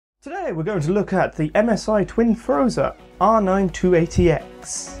Today we're going to look at the MSI Twin Frozr R9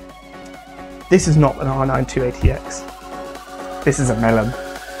 280X. This is not an R9 280X. This is a melon.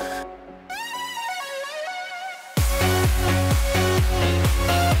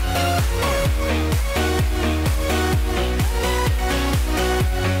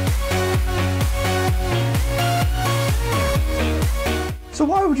 So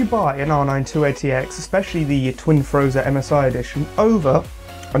why would you buy an R9 280X, especially the Twin Frozr MSI edition, over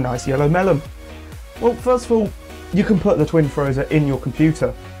a nice yellow melon? Well, first of all, you can put the Twin Frozr in your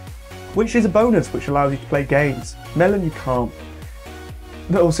computer, which is a bonus which allows you to play games. Melon you can't.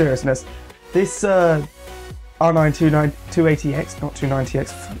 But all seriousness, this R9 280X, not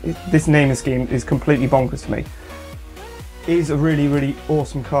 290X, this naming scheme is completely bonkers to me. It is a really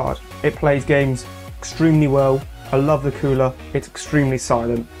awesome card. It plays games extremely well. I love the cooler, it's extremely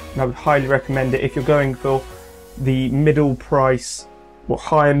silent, and I would highly recommend it if you're going for the middle price, or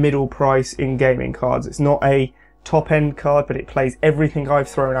higher middle price in gaming cards. It's not a top end card, but it plays everything I've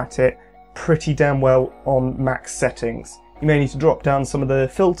thrown at it pretty damn well on max settings. You may need to drop down some of the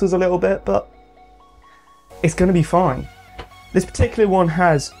filters a little bit, but it's going to be fine. This particular one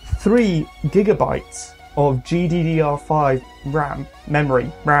has 3 GB of GDDR5 RAM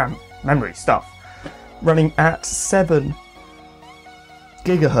memory stuff, running at 7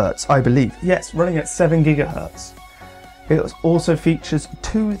 GHz, I believe. Yes, running at 7 GHz. It also features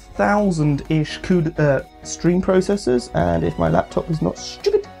 2,000-ish stream processors, and if my laptop is not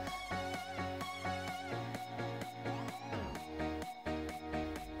stupid,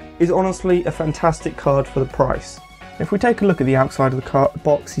 is honestly a fantastic card for the price. If we take a look at the outside of the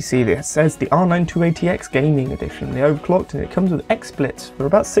box, you see this says the R9 280X Gaming Edition. They overclocked, and it comes with XSplits for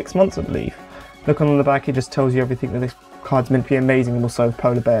about 6 months, I believe. Look on the back, it just tells you everything that this card's meant to be amazing, and also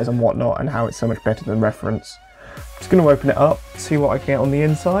polar bears and whatnot, and how it's so much better than reference. I'm just going to open it up, see what I get on the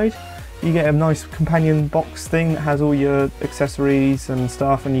inside. You get a nice companion box thing that has all your accessories and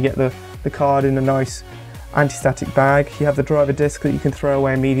stuff, and you get the card in a nice anti-static bag. You have the driver disc that you can throw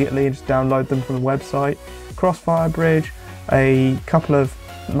away immediately and just download them from the website. Crossfire bridge, a couple of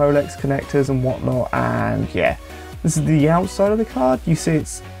Molex connectors and whatnot, and yeah. This is the outside of the card. You see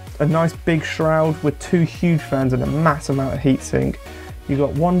it's a nice big shroud with 2 huge fans and a massive amount of heatsink. You've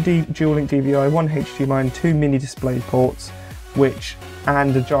got 1 dual-link DVI, 1 HDMI and 2 mini display ports,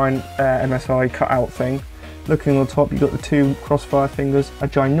 and a giant MSI cutout thing. Looking on the top, you've got the 2 crossfire fingers, a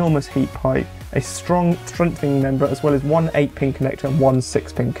ginormous heat pipe, a strong strengthening member, as well as 1 8-pin connector and 1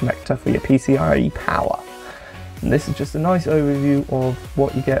 6-pin connector for your PCIe power. And this is just a nice overview of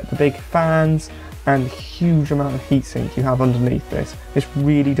what you get, the big fans and the huge amount of heatsink you have underneath this. This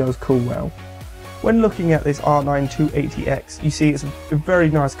really does cool well. When looking at this R9 280X, you see it's a very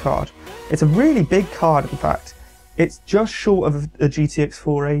nice card. It's a really big card, in fact. It's just short of a GTX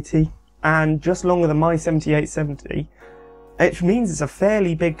 480 and just longer than my 7870, which means it's a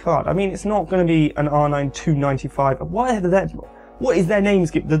fairly big card. I mean, it's not going to be an R9 295. What is their name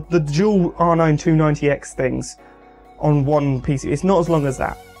scheme? The dual R9 290X things on one PC. It's not as long as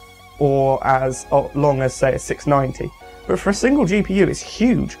that, or as long as, say, a 690. But for a single GPU, it's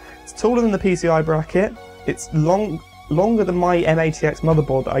huge. It's taller than the PCI bracket, it's longer than my M80X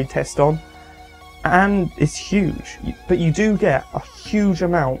motherboard that I test on, and it's huge. But you do get a huge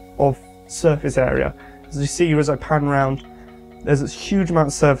amount of surface area. As you see as I pan around, there's a huge amount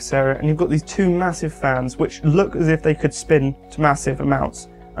of surface area, and you've got these 2 massive fans which look as if they could spin to massive amounts.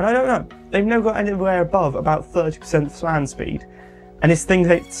 And I don't know, they've never got anywhere above about 30% fan speed, and this thing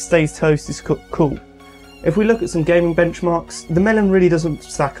stays toast is cool. If we look at some gaming benchmarks, the melon really doesn't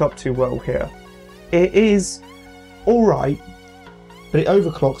stack up too well here. It is alright, but it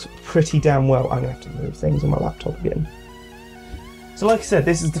overclocks pretty damn well. I'm going to have to move things on my laptop again. So like I said,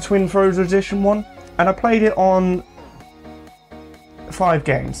 this is the Twin Frozr Edition one, and I played it on 5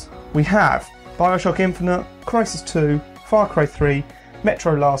 games. We have Bioshock Infinite, Crysis 2, Far Cry 3,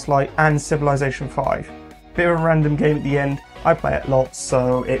 Metro Last Light, and Civilization 5. Bit of a random game at the end. I play it lots,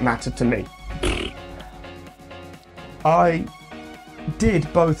 so it mattered to me. I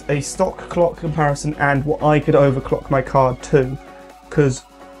did both a stock clock comparison and what I could overclock my card to, because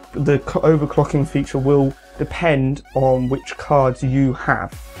the overclocking feature will depend on which cards you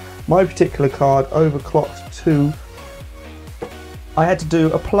have. My particular card overclocked to, I had to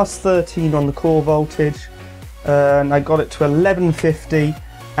do a plus 13 on the core voltage, and I got it to 1150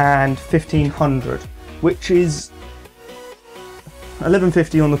 and 1500, which is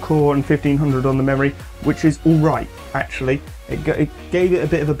 1150 on the core and 1500 on the memory, which is alright actually. It gave it a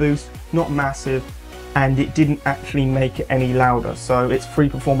bit of a boost, not massive, and it didn't actually make it any louder, so it's free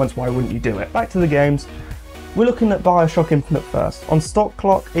performance, why wouldn't you do it? Back to the games. We're looking at Bioshock Infinite first. On stock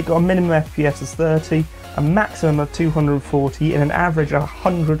clock, it got a minimum FPS of 30, a maximum of 240, and an average of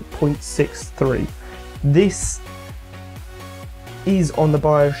 100.63. This is on the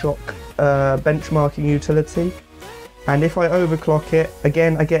Bioshock benchmarking utility, and if I overclock it,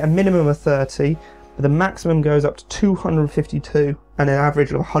 again I get a minimum of 30, but the maximum goes up to 252 and an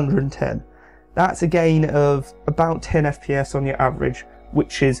average of 110. That's a gain of about 10 FPS on your average,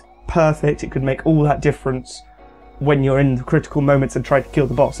 which is perfect. It could make all that difference when you're in the critical moments and try to kill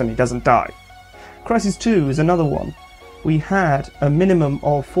the boss and he doesn't die. Crysis 2 is another one. We had a minimum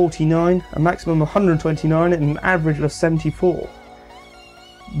of 49, a maximum of 129, and an average of 74.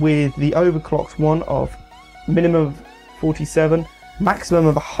 With the overclocked one of minimum of 47, maximum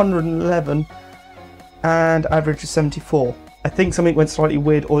of 111, and average of 74. I think something went slightly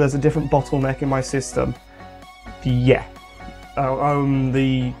weird, or there's a different bottleneck in my system. Yeah.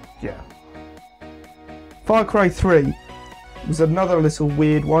 Far Cry 3 was another little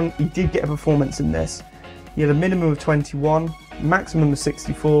weird one. He did get a performance in this. He had a minimum of 21, maximum of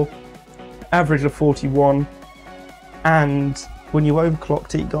 64, average of 41, and when you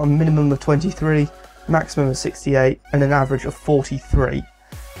overclocked it, you got a minimum of 23, maximum of 68, and an average of 43.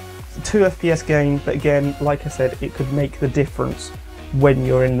 It's a 2 FPS gain, but again, like I said, it could make the difference when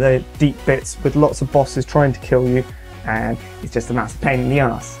you're in the deep bits with lots of bosses trying to kill you, and it's just a massive pain in the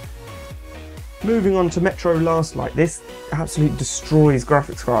ass. Moving on to Metro Last Light. This absolutely destroys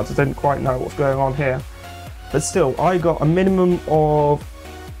graphics cards. I don't quite know what's going on here. But still, I got a minimum of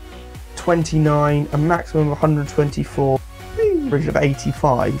 29, a maximum of 124, average of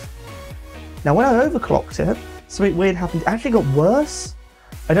 85. Now when I overclocked it, something weird happened. It actually got worse.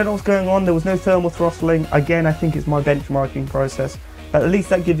 I don't know what's going on. There was no thermal throttling. Again, I think it's my benchmarking process. But at least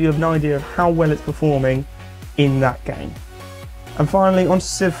that gives you an idea of how well it's performing in that game. And finally, on to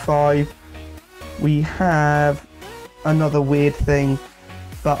Civ 5. We have another weird thing,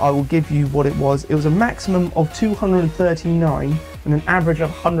 but I will give you what it was. It was a maximum of 239 and an average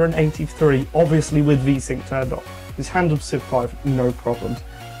of 183, obviously with VSync turned off. This handled Civ 5, no problems.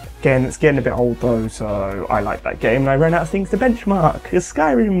 Again, it's getting a bit old though, so I like that game and I ran out of things to benchmark, because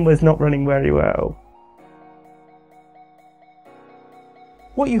Skyrim was not running very well.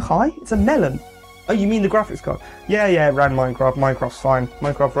 What are you high? It's a melon. Oh, you mean the graphics card? Yeah, it ran Minecraft. Minecraft's fine.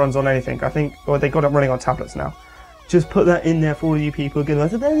 Minecraft runs on anything, I think. Or they got it running on tablets now. Just put that in there for all you people who are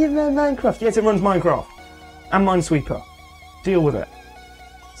going, "There you run Minecraft." Yes, it runs Minecraft. And Minesweeper. Deal with it.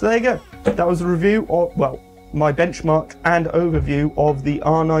 So there you go. That was a review of, well, my benchmark and overview of the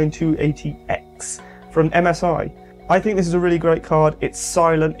R9 280X from MSI. I think this is a really great card. It's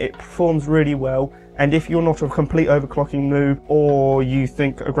silent, it performs really well. And if you're not a complete overclocking noob, or you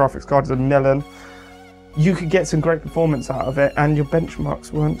think a graphics card is a melon, you could get some great performance out of it, and your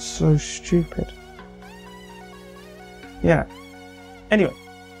benchmarks weren't so stupid. Yeah. Anyway,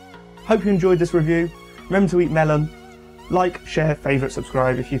 hope you enjoyed this review. Remember to eat melon. Like, share, favourite,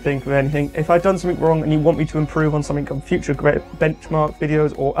 subscribe if you think of anything. If I've done something wrong and you want me to improve on something on future benchmark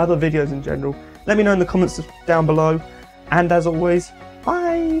videos or other videos in general, let me know in the comments down below. And as always,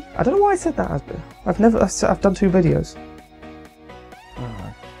 bye! I don't know why I said that. I've done 2 videos.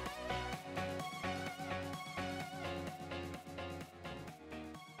 Alright.